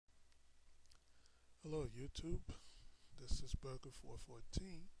Hello YouTube, this is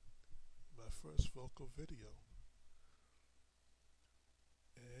Burger414, my first vocal video,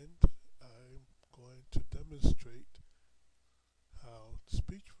 and I'm going to demonstrate how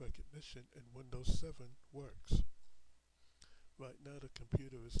speech recognition in Windows 7 works. Right now the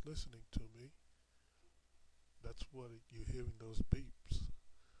computer is listening to me, that's what you're hearing, those beeps,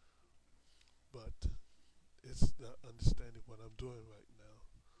 but it's not understanding what I'm doing right now.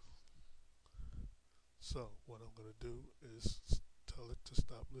 So what I'm going to do is tell it to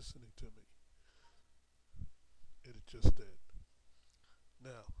stop listening to me. It just did.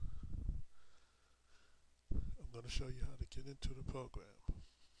 Now, I'm going to show you how to get into the program.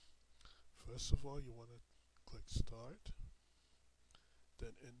 First of all, you want to click Start.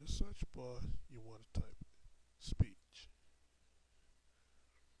 Then in the search bar, you want to type speech.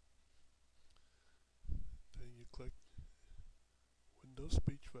 Then you click Windows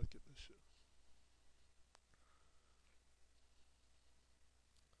Speech Recognition.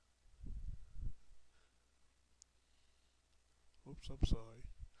 Oops, I'm sorry.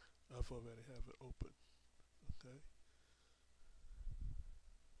 I've already have it open. Okay.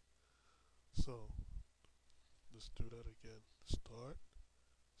 So let's do that again. Start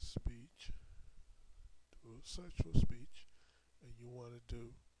speech. Do a search for speech, and you want to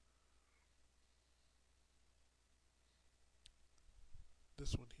do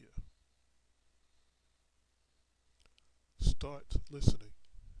this one here. Start listening.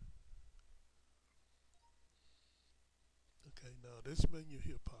 Okay, now this menu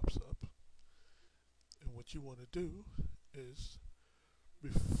here pops up, and what you want to do is,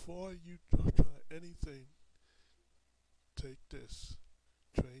 before you try anything, take this.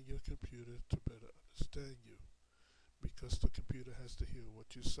 Train your computer to better understand you, because the computer has to hear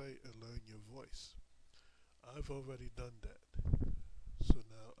what you say and learn your voice. I've already done that. So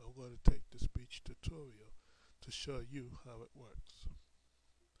now I'm going to take the speech tutorial to show you how it works.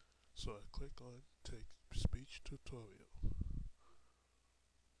 So I click on Take Speech Tutorial.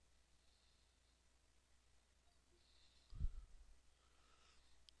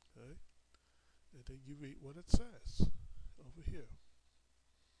 Okay? And then you read what it says over here.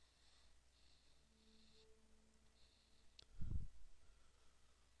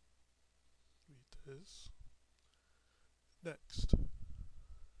 Read this. Next.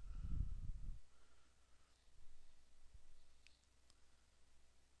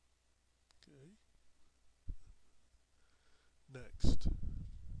 Okay. Next.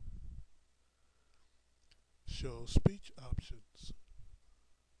 Show speech options.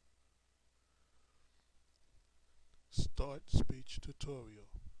 Start speech tutorial.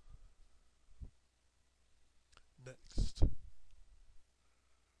 Next.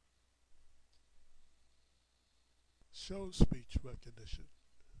 Show speech recognition.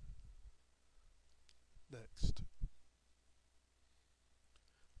 Next.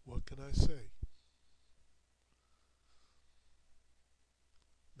 What can I say?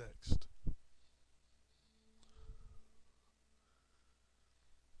 Next.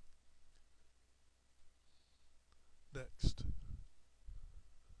 Next.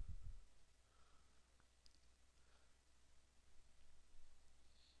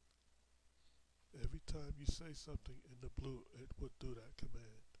 Every time you say something in the blue, it will do that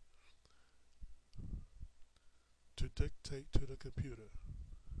command. To dictate to the computer.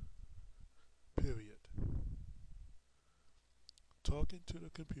 Period. Talking to the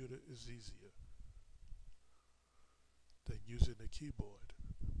computer is easier than using a keyboard.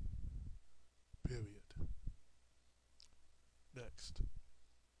 Period. Next.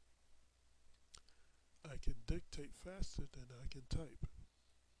 I can dictate faster than I can type.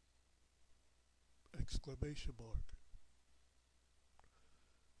 Exclamation mark.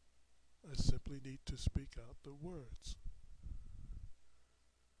 I simply need to speak out the words.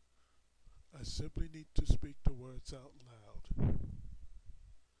 I simply need to speak the words out loud.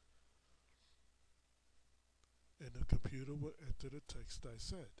 And the computer will enter the text I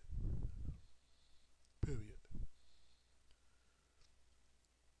said. Period.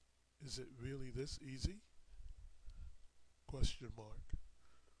 Is it really this easy? Question mark.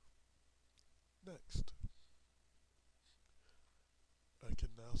 Next. I can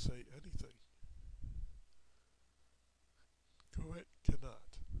now say anything. Correct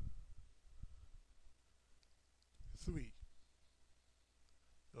cannot. 3.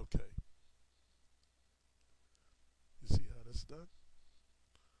 Okay. You see how that's done?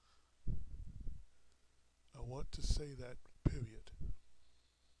 I want to say that period.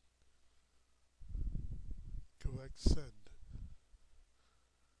 Correct send.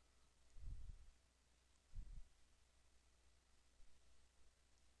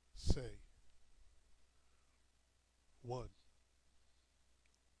 Say.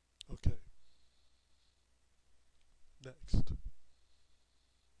 Okay, next.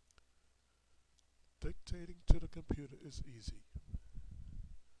 Dictating to the computer is easy.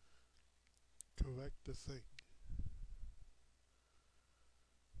 Correct the thing.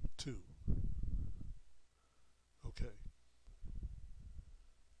 2. Okay,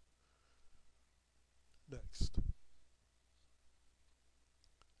 next.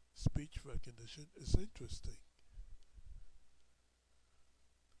 Speech recognition is interesting.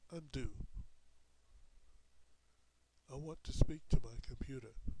 Undo. I want to speak to my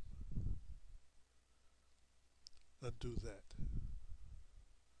computer. Undo that.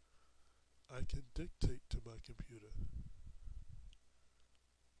 I can dictate to my computer.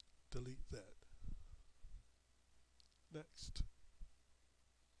 Delete that. Next.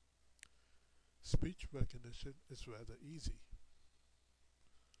 Speech recognition is rather easy.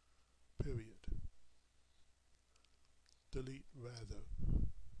 Period. Delete rather.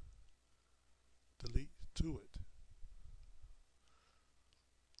 Delete to it.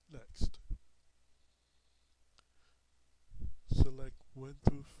 Next. Select when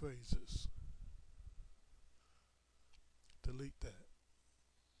through phrases. Delete that.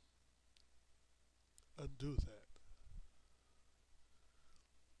 Undo that.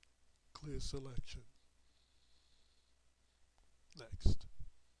 Clear selection. Next.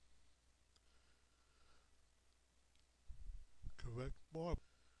 Correct mark.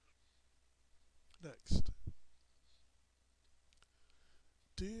 Next.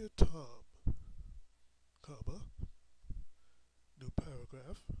 Dear Tom, comma, new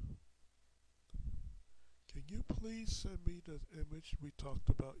paragraph. Can you please send me the image we talked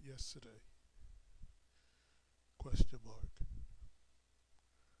about yesterday? Question mark.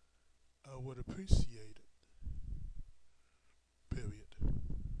 I would appreciate it. Period.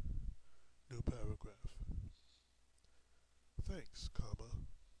 New paragraph. Thanks, comma.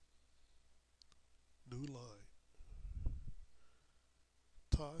 New line.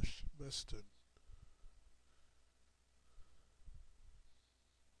 Tosh Meston.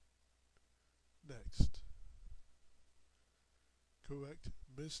 Next. Correct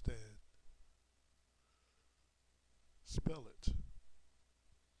Miss Dan. Spell it.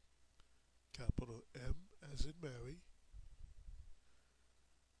 Capital M as in Mary,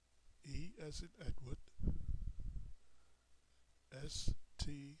 E as in Edward,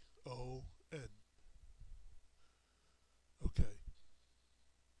 S-T-O-N. Okay.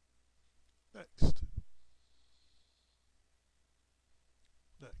 Next.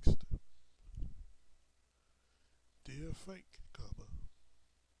 Next. Dear Frank, comma,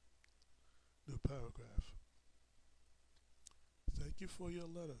 new paragraph. Thank you for your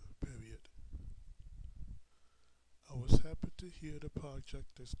letter, period. I was happy to hear the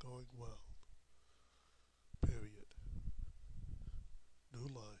project is going well, period. New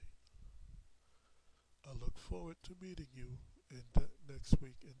line. I look forward to meeting you next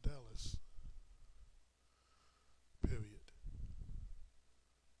week in Dallas, period.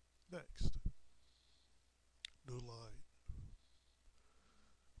 Next. New line.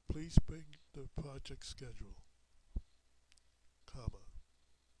 Please bring the project schedule, comma,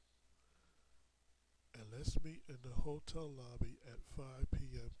 and let's meet in the hotel lobby at 5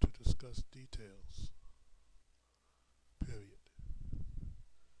 p.m. to discuss details, period.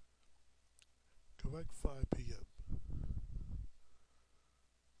 Correct 5 p.m.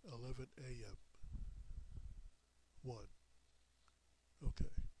 11 a.m. 1.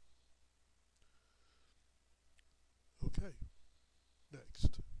 Okay. Okay.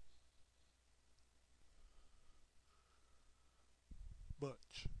 Next.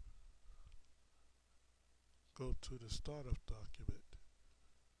 Much. Go to the startup document.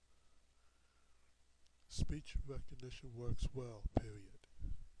 Speech recognition works well, period.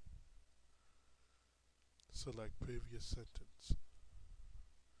 Select previous sentence.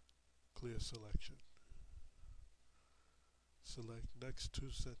 Clear selection. Select next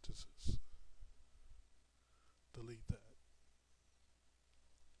two sentences. Delete that.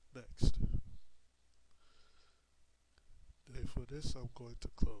 Next. And for this I'm going to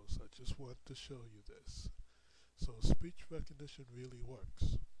close. I just want to show you this. So speech recognition really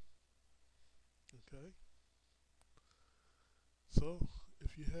works. Okay? So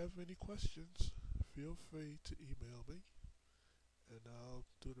if you have any questions, feel free to email me and I'll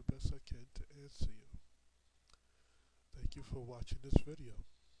do the best I can to answer you. Thank you for watching this video.